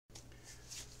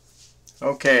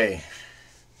Okay,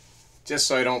 just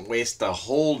so I don't waste the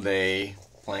whole day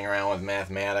playing around with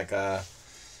Mathematica,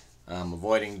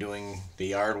 avoiding doing the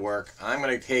yard work, I'm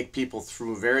going to take people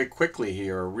through very quickly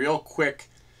here, a real quick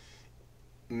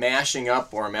mashing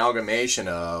up or amalgamation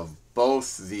of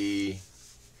both the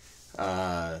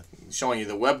showing you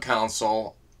the web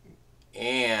console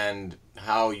and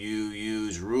how you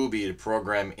use Ruby to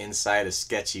program inside of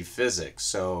Sketchy Physics.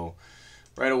 So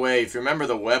right away, if you remember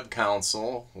the web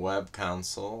console,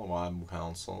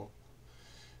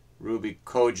 Ruby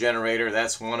code generator,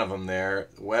 that's one of them there.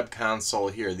 Web console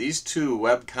here. These two,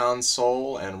 web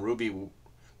console and Ruby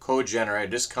code generator,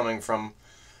 just coming from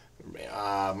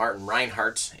Martin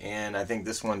Reinhardt, and I think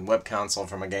this one, web console,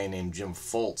 from a guy named Jim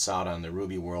Foltz out on the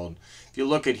Ruby world. If you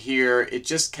look at here, it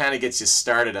just kind of gets you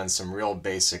started on some real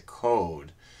basic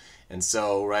code. And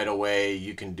so right away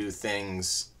you can do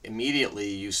things immediately.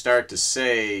 You start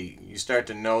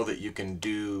to know that you can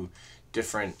do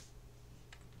different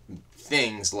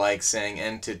things like saying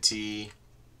entity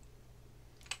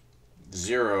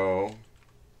 0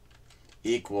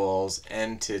 equals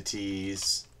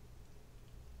entities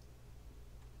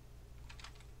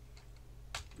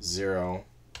 0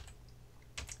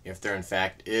 if there in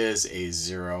fact is a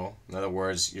 0. In other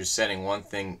words, you're setting one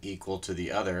thing equal to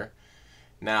the other.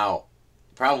 Now,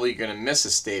 probably you're going to miss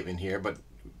a statement here, but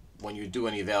when you do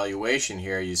an evaluation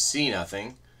here, you see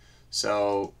nothing.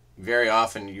 So very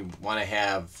often you want to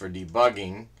have, for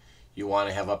debugging, you want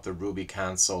to have up the Ruby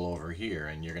console over here,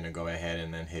 and you're going to go ahead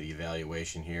and then hit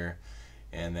evaluation here,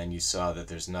 and then you saw that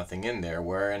there's nothing in there,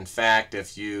 where in fact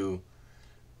if you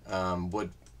would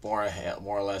more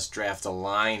or less draft a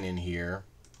line in here,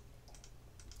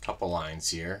 a couple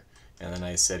lines here, and then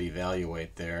I said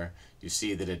evaluate there, you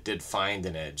see that it did find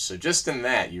an edge. So just in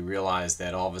that you realize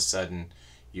that all of a sudden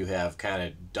you have kind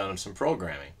of done some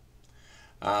programming.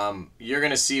 You're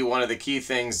going to see one of the key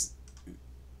things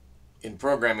in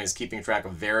programming is keeping track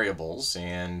of variables,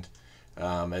 and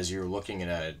as you're looking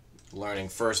at learning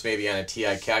first maybe on a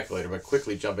TI calculator, but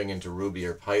quickly jumping into Ruby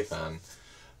or Python,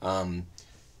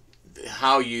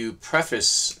 how you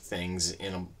preface things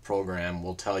in a program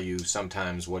will tell you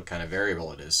sometimes what kind of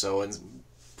variable it is. So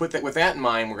with that in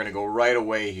mind, we're going to go right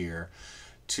away here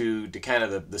to kind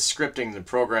of the scripting, the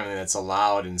programming that's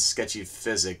allowed in Sketchy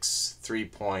Physics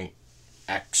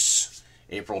 3.x,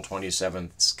 April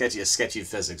 27th, Sketchy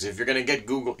Physics. If you're going to get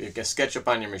SketchUp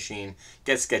on your machine,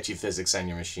 get Sketchy Physics on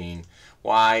your machine.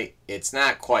 Why? It's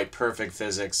not quite perfect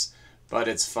physics, but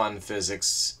it's fun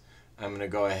physics. I'm going to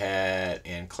go ahead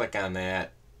and click on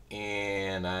that,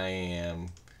 and I am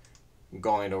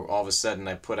going to, all of a sudden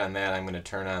I put on that, I'm going to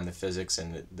turn on the physics,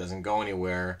 and it doesn't go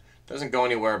anywhere. It doesn't go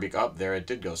anywhere up there, it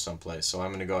did go someplace. So I'm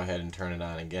going to go ahead and turn it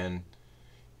on again,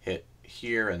 hit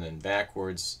here and then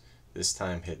backwards, this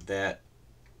time hit that,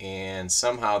 and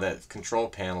somehow that control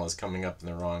panel is coming up in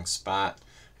the wrong spot.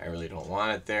 I really don't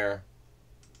want it there.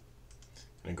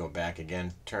 I'm going to go back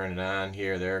again, turn it on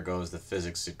here, there goes the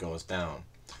physics, it goes down.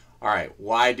 Alright,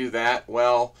 why do that?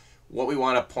 Well, what we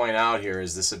want to point out here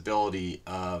is this ability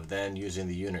of then using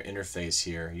the user interface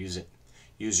here, user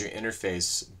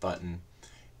interface button,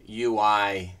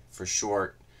 UI for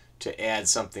short, to add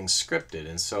something scripted.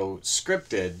 And so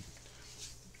scripted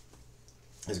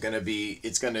is going to be,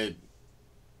 it's going to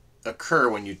occur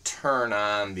when you turn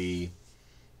on the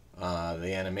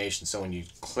animation. So when you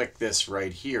click this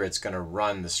right here, it's going to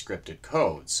run the scripted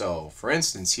code. So for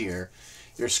instance here,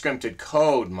 your scripted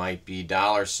code might be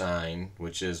 $,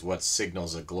 which is what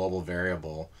signals a global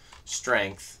variable,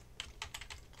 strength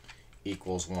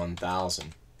equals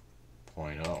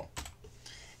 1000.0.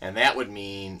 And that would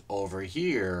mean over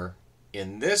here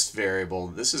in this variable,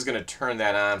 this is going to turn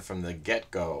that on from the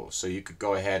get-go. So you could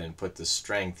go ahead and put the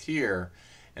strength here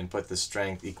and put the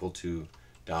strength equal to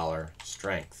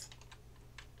 $strength.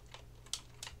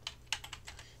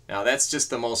 Now that's just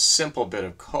the most simple bit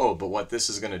of code, but what this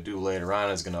is going to do later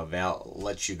on is going to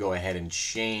let you go ahead and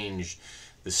change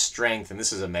the strength, and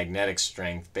this is a magnetic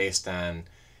strength based on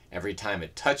every time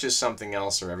it touches something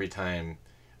else or every time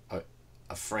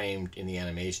a frame in the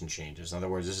animation changes. In other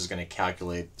words, this is going to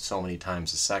calculate so many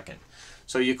times a second.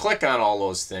 So you click on all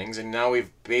those things, and now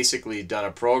we've basically done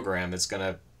a program that's going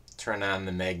to turn on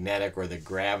the magnetic or the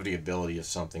gravity ability of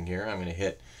something here. I'm going to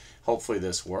hit, hopefully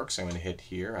this works, I'm going to hit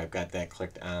here. I've got that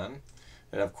clicked on.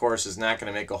 That of course is not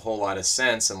going to make a whole lot of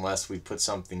sense unless we put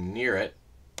something near it.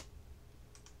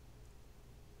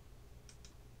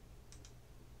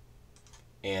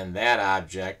 And that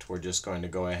object, we're just going to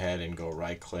go ahead and go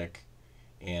right click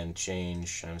and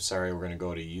change. I'm sorry, we're going to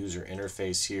go to user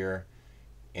interface here,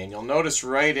 and you'll notice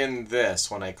right in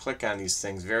this, when I click on these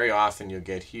things, very often you'll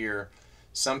get here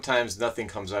sometimes nothing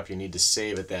comes up. You need to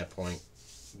save at that point,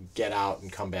 get out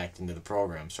and come back into the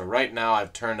program. So right now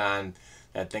I've turned on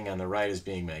that thing on the right as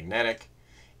being magnetic,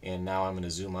 and now I'm going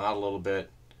to zoom out a little bit,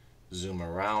 zoom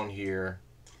around here,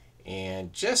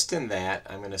 and just in that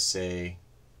I'm going to say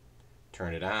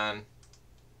turn it on,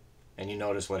 and you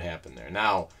notice what happened there.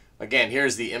 Now again,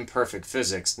 here's the imperfect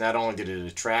physics. Not only did it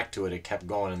attract to it, it kept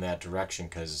going in that direction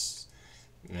because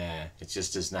it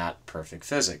just is not perfect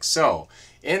physics. So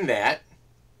in that,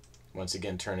 once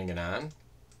again turning it on,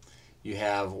 you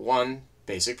have one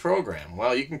basic program.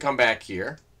 Well, you can come back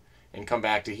here and come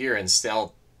back to here and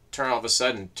still all of a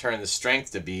sudden turn the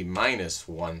strength to be minus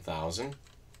 1,000. And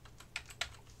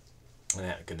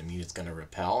that's going to mean it's going to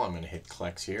repel. I'm going to hit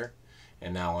Clex here.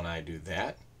 And now when I do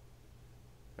that,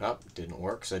 it didn't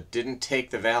work. So it didn't take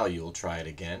the value. We'll try it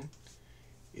again.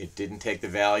 It didn't take the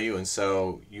value, and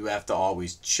so you have to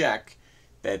always check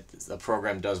that the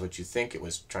program does what you think it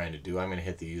was trying to do. I'm going to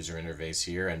hit the user interface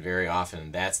here, and very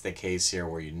often that's the case here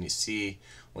where you see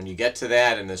when you get to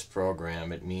that in this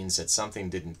program, it means that something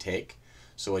didn't take.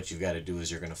 So what you've got to do is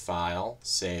you're going to File,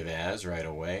 Save As right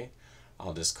away.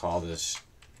 I'll just call this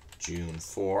June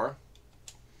 4.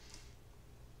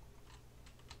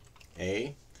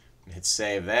 Hit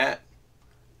Save that.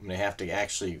 I'm going to have to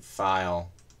actually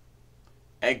file,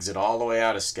 exit all the way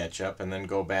out of SketchUp, and then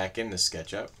go back into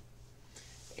SketchUp.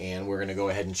 And we're going to go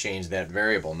ahead and change that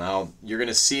variable. Now you're going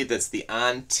to see that's the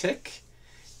on tick,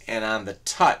 and on the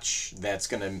touch that's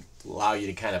going to allow you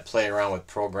to kind of play around with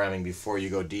programming before you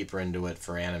go deeper into it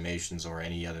for animations or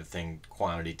any other thing,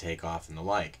 quantity takeoff and the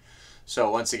like.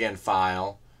 So once again,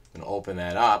 File, I'm going to open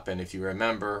that up, and if you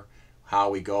remember how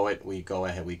we go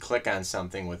ahead, we click on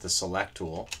something with the select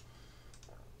tool.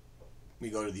 We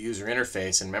go to the user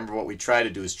interface, and remember what we try to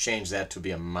do is change that to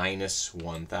be a minus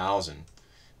 1,000.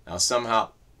 Now somehow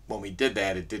when we did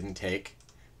that it didn't take,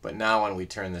 but now when we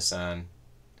turn this on,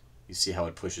 you see how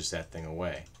it pushes that thing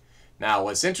away. Now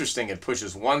what's interesting, it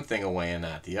pushes one thing away and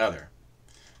not the other.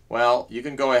 Well, you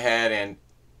can go ahead and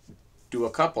do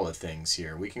a couple of things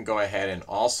here. We can go ahead and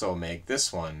also make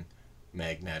this one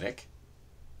magnetic,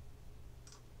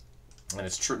 and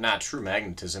it's not true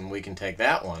magnetism. We can take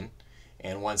that one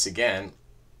and once again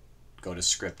go to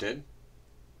Scripted,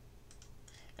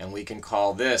 and we can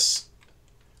call this,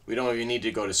 we don't even need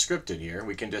to go to Scripted here,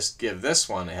 we can just give this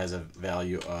one, it has a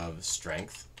value of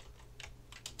strength,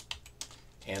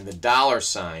 and the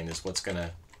 $ is what's going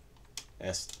to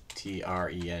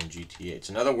strength.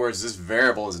 In other words, this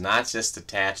variable is not just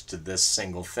attached to this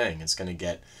single thing. It's going to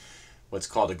get what's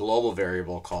called a global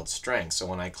variable called strength. So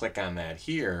when I click on that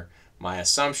here, my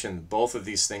assumption, both of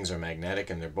these things are magnetic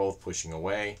and they're both pushing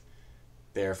away.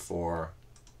 Therefore,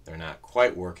 they're not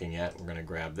quite working yet. We're going to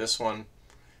grab this one,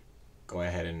 go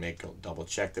ahead and double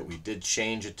check that we did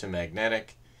change it to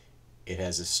magnetic. It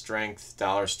has a strength,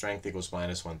 $strength equals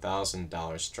minus 1,000,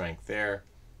 $strength there.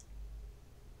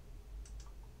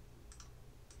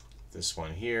 This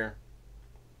one here,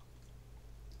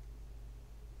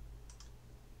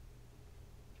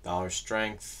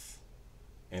 $strength.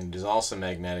 And it is also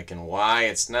magnetic, and why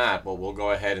it's not, well, we'll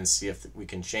go ahead and see if we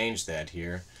can change that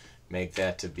here. Make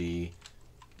that to be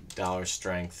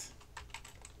 $strength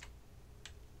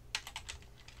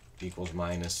equals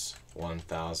minus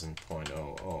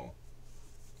 1,000.00.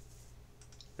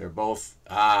 They're both,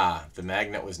 the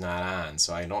magnet was not on,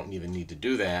 so I don't even need to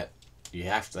do that. You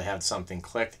have to have something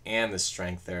clicked and the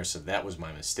strength there, so that was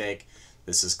my mistake.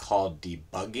 This is called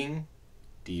debugging.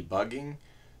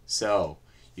 So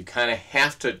you kind of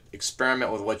have to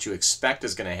experiment with what you expect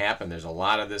is going to happen. There's a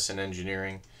lot of this in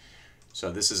engineering. So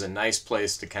this is a nice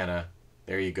place to kind of,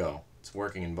 there you go. It's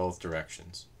working in both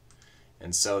directions.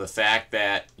 And so the fact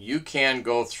that you can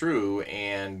go through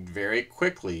and very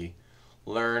quickly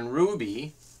learn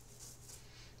Ruby,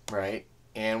 right?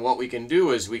 And what we can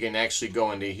do is we can actually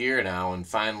go into here now and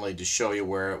finally to show you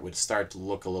where it would start to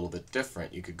look a little bit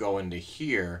different. You could go into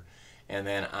here and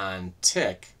then on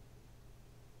tick,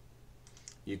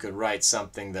 you could write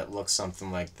something that looks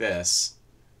something like this.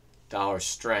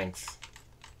 $strength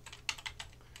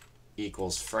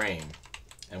equals frame.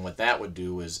 And what that would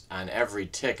do is on every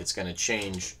tick it's going to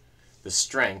change the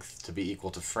strength to be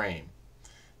equal to frame.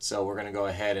 So we're going to go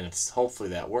ahead and hopefully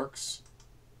that works.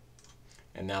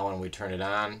 And now when we turn it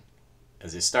on,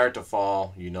 as they start to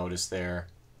fall, you notice there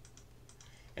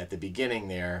at the beginning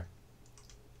there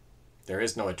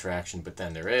is no attraction, but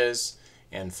then there is.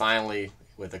 And finally,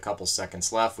 with a couple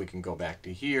seconds left, we can go back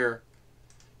to here,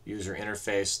 user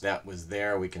interface, that was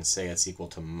there, we can say it's equal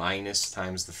to minus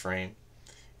times the frame,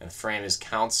 and the frame is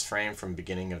counts frame from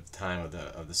beginning of the time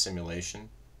of the simulation.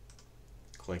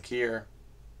 Click here,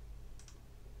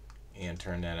 and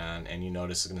turn that on, and you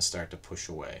notice it's going to start to push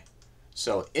away.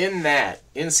 So in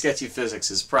Sketchy Physics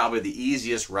is probably the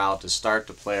easiest route to start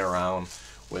to play around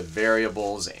with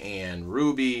variables and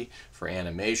Ruby for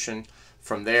animation.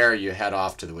 From there, you head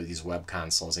off to these web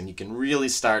consoles, and you can really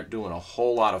start doing a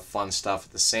whole lot of fun stuff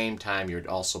at the same time you're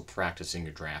also practicing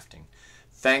your drafting.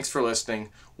 Thanks for listening.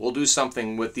 We'll do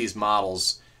something with these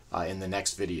models in the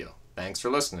next video. Thanks for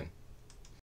listening.